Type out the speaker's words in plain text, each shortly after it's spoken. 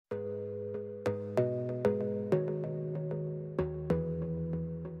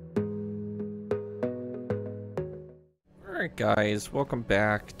Alright guys, welcome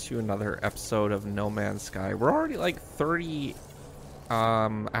back to another episode of No Man's Sky. We're already like 30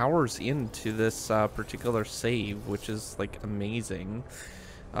 hours into this particular save, which is like amazing.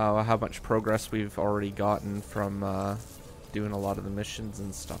 How much progress we've already gotten from doing a lot of the missions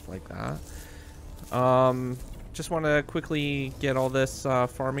and stuff like that. Just want to quickly get all this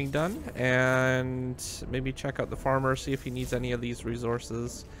farming done and maybe check out the farmer, see if he needs any of these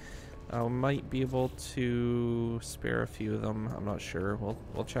resources. I might be able to spare a few of them. I'm not sure.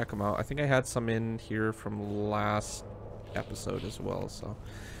 We'll check them out. I think I had some in here from last episode as well, so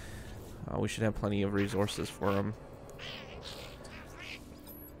we should have plenty of resources for them.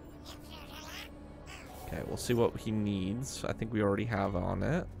 Okay, we'll see what he needs. I think we already have on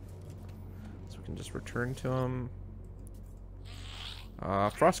it, so we can just return to him.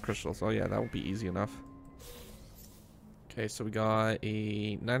 Frost crystals. Oh yeah, that will be easy enough. Okay, so we got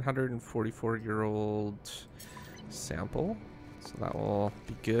a 944-year-old sample, so that will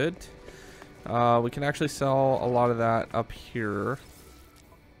be good. We can actually sell a lot of that up here.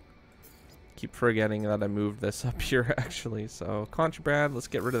 Keep forgetting that I moved this up here actually. So contraband, let's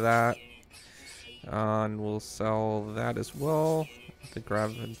get rid of that. And we'll sell that as well. The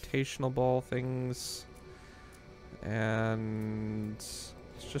gravitational ball things. And let's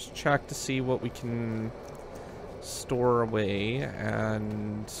just check to see what we can store away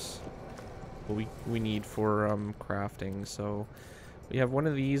and what we need for crafting. So we have one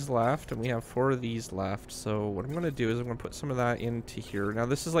of these left and we have 4 of these left. So what I'm going to do is I'm going to put some of that into here. Now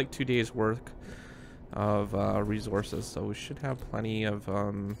this is like 2 days worth of resources, so we should have plenty of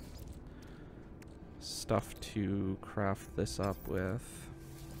stuff to craft this up with.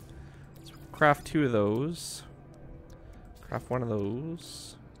 So craft 2 of those, craft 1 of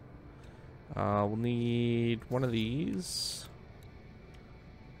those. We'll need 1 of these,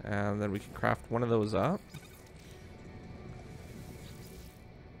 and then we can craft 1 of those up.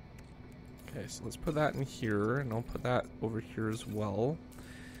 Okay, so let's put that in here, and I'll put that over here as well.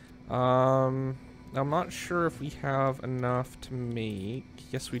 Now I'm not sure if we have enough to make.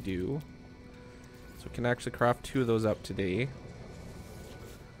 Yes, we do. So we can actually craft 2 of those up today.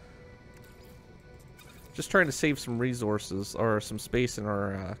 Just trying to save some resources or some space in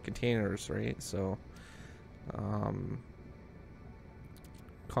our containers, right? So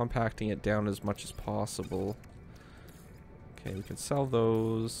compacting it down as much as possible. Okay, we can sell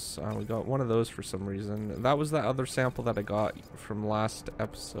those. We got 1 of those for some reason. That was the other sample that I got from last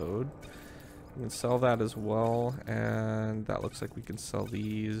episode. We can sell that as well, and that looks like we can sell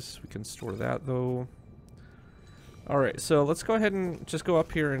these. We can store that though. Alright, so let's go ahead and just go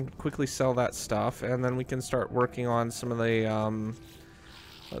up here and quickly sell that stuff, and then we can start working on some of the,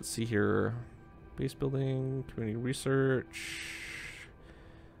 let's see here, base building, community research.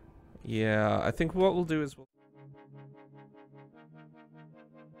 Yeah, I think what we'll do is we'll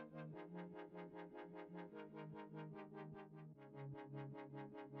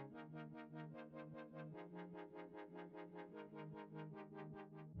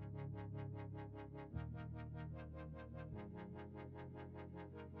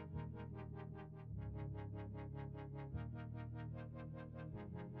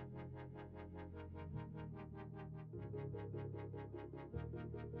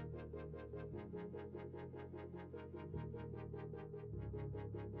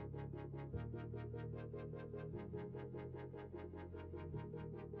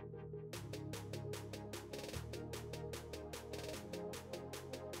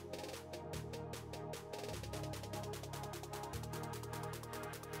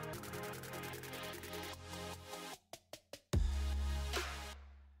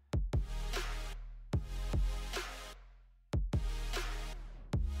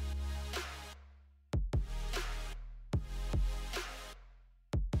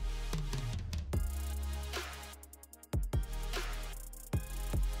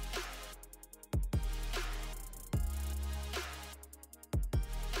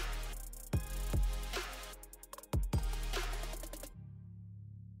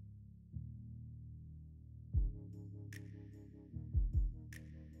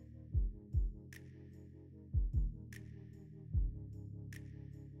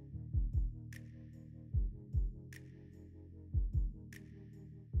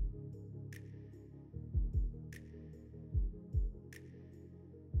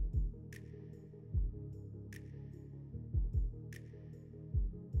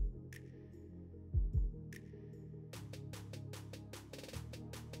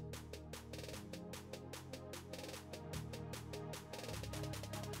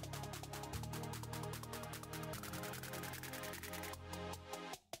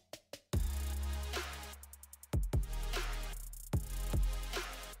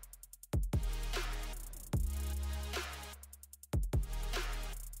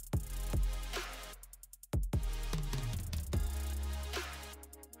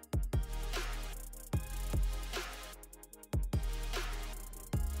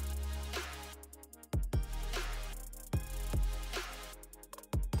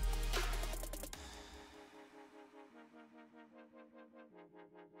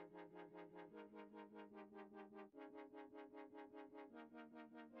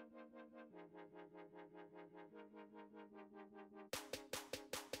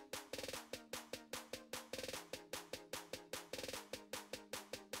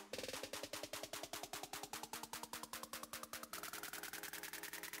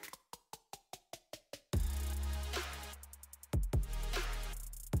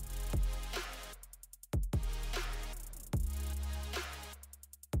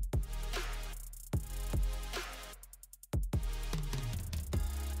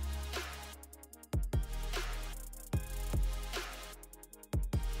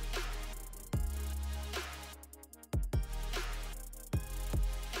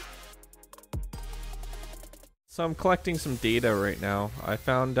So I'm collecting some data right now. I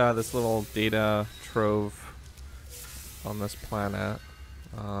found this little data trove on this planet.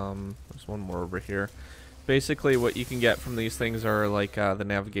 There's one more over here. Basically what you can get from these things are like the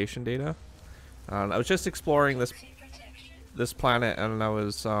navigation data. I was just exploring this planet and I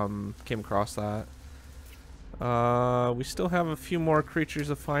was came across that. We still have a few more creatures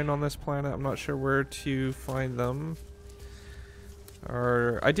to find on this planet. I'm not sure where to find them.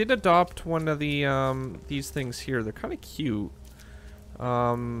 I did adopt one of the these things here. They're kind of cute.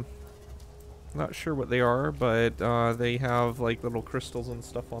 Not sure what they are, but they have like little crystals and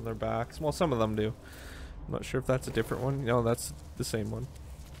stuff on their backs. Well, some of them do. I'm not sure if that's a different one. No, that's the same one.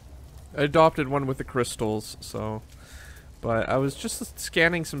 I adopted one with the crystals, so. But I was just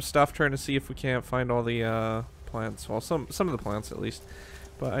scanning some stuff, trying to see if we can't find all the plants. Well, some of the plants at least.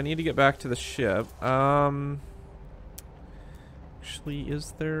 But I need to get back to the ship. Actually,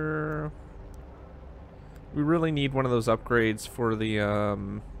 is there? We really need one of those upgrades for the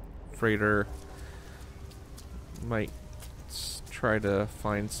freighter. Might try to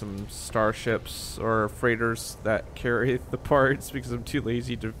find some starships or freighters that carry the parts because I'm too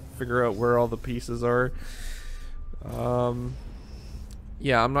lazy to figure out where all the pieces are.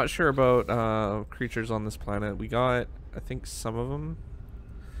 Yeah, I'm not sure about creatures on this planet. We got, I think, some of them,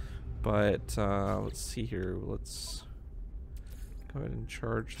 but let's see here. Let's go ahead and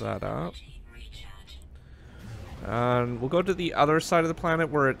charge that up. And we'll go to the other side of the planet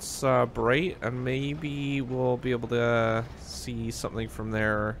where it's bright, and maybe we'll be able to see something from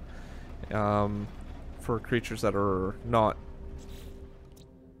there for creatures that are not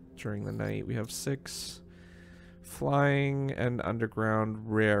during the night. We have 6 flying and underground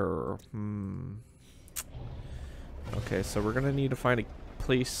rare. Okay, so we're gonna need to find a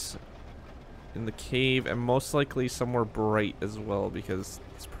place in the cave, and most likely somewhere bright as well, because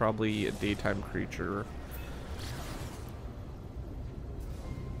it's probably a daytime creature.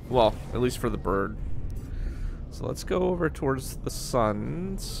 Well, at least for the bird. So let's go over towards the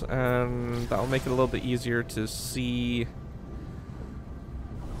suns, and that'll make it a little bit easier to see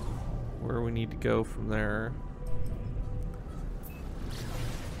where we need to go from there.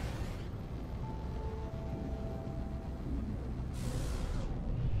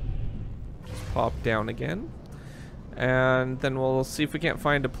 Pop down again, and then we'll see if we can't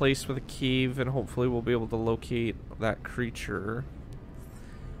find a place with a cave, and hopefully we'll be able to locate that creature.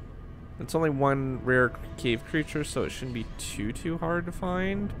 It's only one rare cave creature, so it shouldn't be too hard to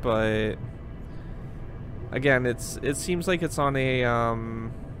find, but again, it seems like it's on a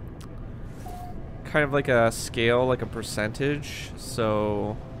kind of like a scale, like a percentage,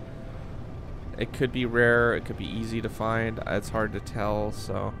 so it could be rare, it could be easy to find. It's hard to tell,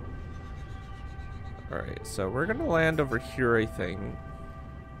 so alright, so we're gonna land over here, I think.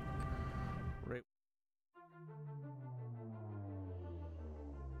 Right.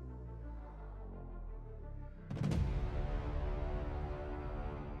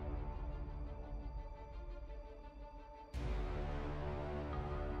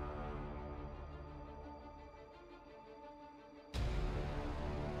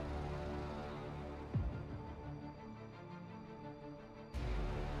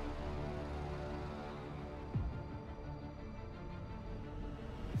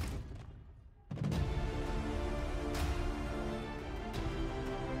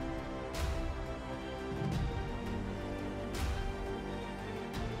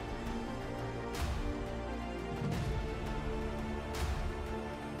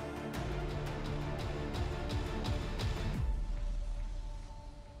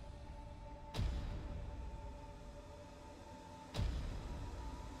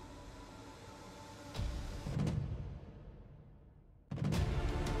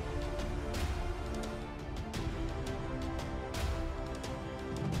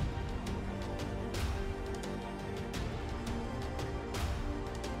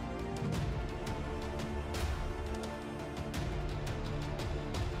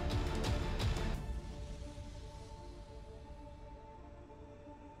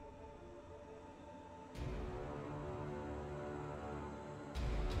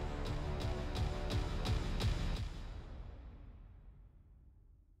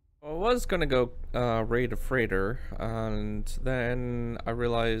 I was gonna go raid a freighter, and then I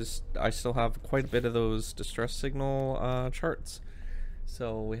realized I still have quite a bit of those distress signal charts.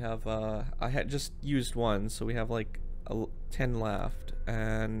 So we have I had just used one, so we have like 10 left,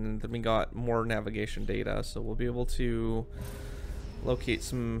 and then we got more navigation data, so we'll be able to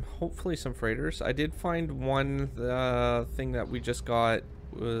locate hopefully some freighters. I did find one thing that we just got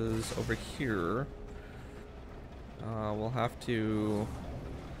was over here. We'll have to.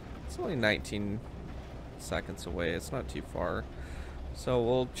 It's only 19 seconds away. It's not too far. So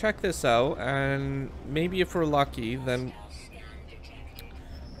we'll check this out, and maybe if we're lucky, then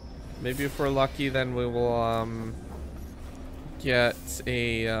we will get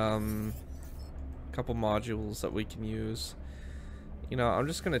a couple modules that we can use. You know, I'm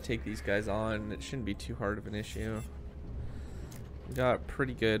just gonna take these guys on. It shouldn't be too hard of an issue. We got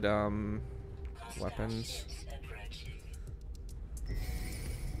pretty good weapons.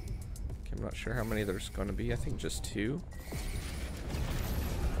 Okay, I'm not sure how many there's gonna be. I think just 2.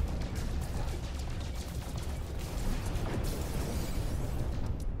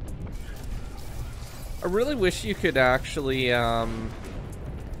 I really wish you could actually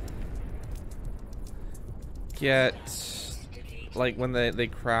get, like, when they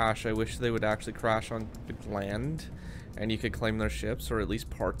crash, I wish they would actually crash on land and you could claim their ships, or at least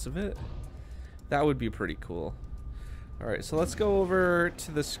parts of it. That would be pretty cool. Alright, so let's go over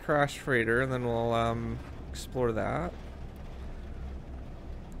to this crash freighter and then we'll explore that.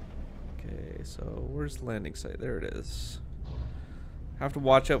 Okay, so where's the landing site? There it is. Have to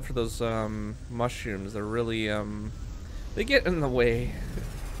watch out for those mushrooms. They're really they get in the way.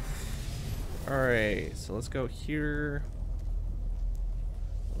 Alright, so let's go here.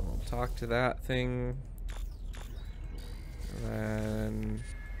 We'll talk to that thing. And then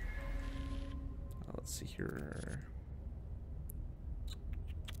let's see here.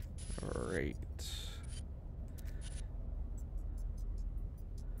 Alright.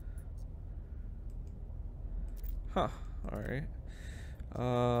 Huh, alright.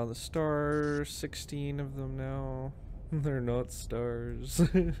 The stars, 16 of them now. They're not stars.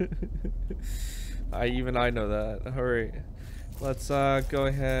 Even I know that. Alright. Let's go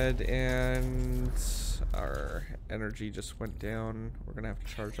ahead, and our energy just went down. We're gonna have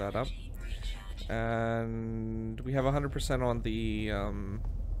to charge that up. And we have 100% on the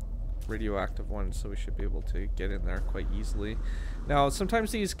radioactive one, so we should be able to get in there quite easily. Now,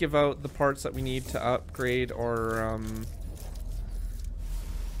 sometimes these give out the parts that we need to upgrade our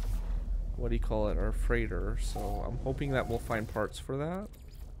what do you call it, our freighter, so I'm hoping that we'll find parts for that.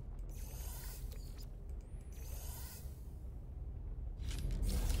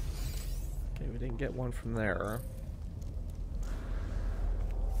 Okay, we didn't get one from there.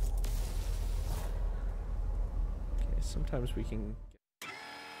 Okay, sometimes we can...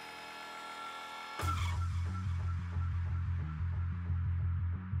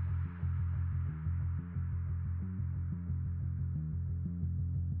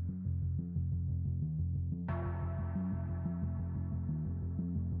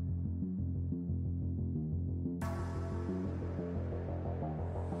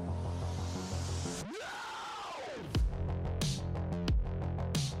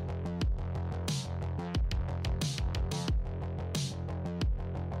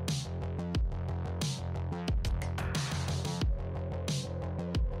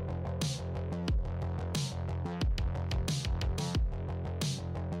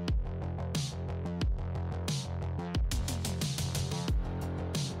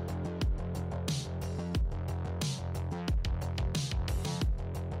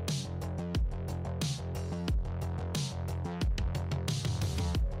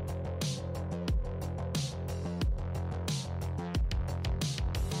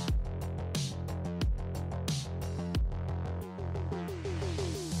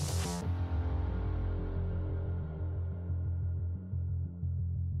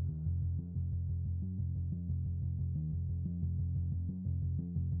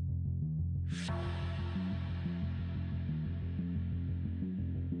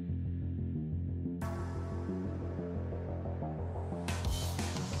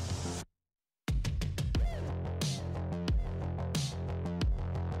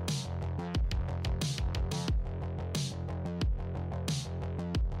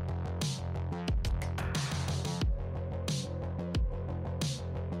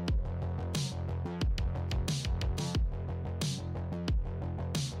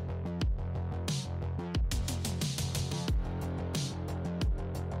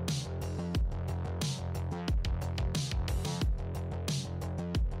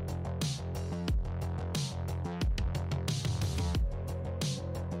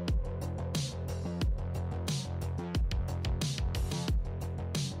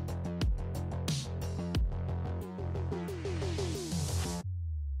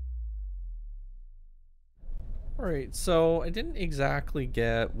 Alright, so I didn't exactly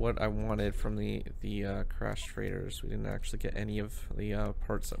get what I wanted from the crashed freighters. We didn't actually get any of the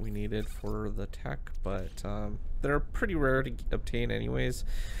parts that we needed for the tech, but they're pretty rare to obtain anyways.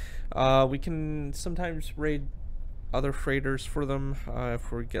 We can sometimes raid other freighters for them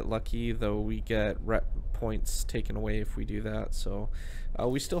if we get lucky, though we get rep points taken away if we do that. So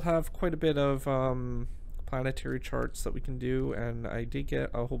we still have quite a bit of planetary charts that we can do, and I did get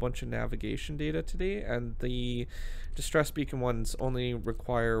a whole bunch of navigation data today, and the distress beacon ones only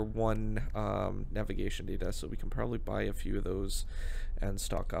require one navigation data, so we can probably buy a few of those and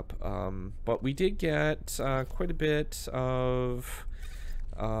stock up. But we did get quite a bit of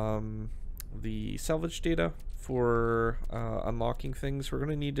the salvage data for unlocking things. We're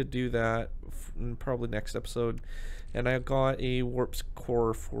going to need to do that in probably next episode. And I got a warp's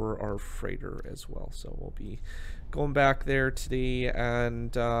core for our freighter as well. So we'll be going back there today.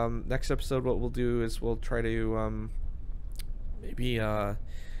 And next episode, what we'll do is we'll try to maybe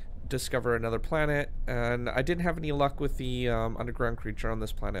discover another planet. And I didn't have any luck with the underground creature on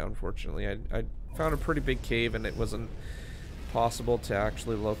this planet, unfortunately. I found a pretty big cave, and it wasn't possible to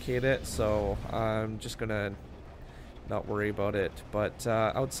actually locate it. So I'm just going to not worry about it. But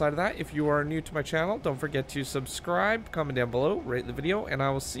outside of that, if you are new to my channel, don't forget to subscribe, comment down below, rate the video, and I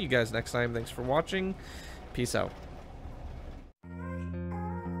will see you guys next time. Thanks for watching. Peace out.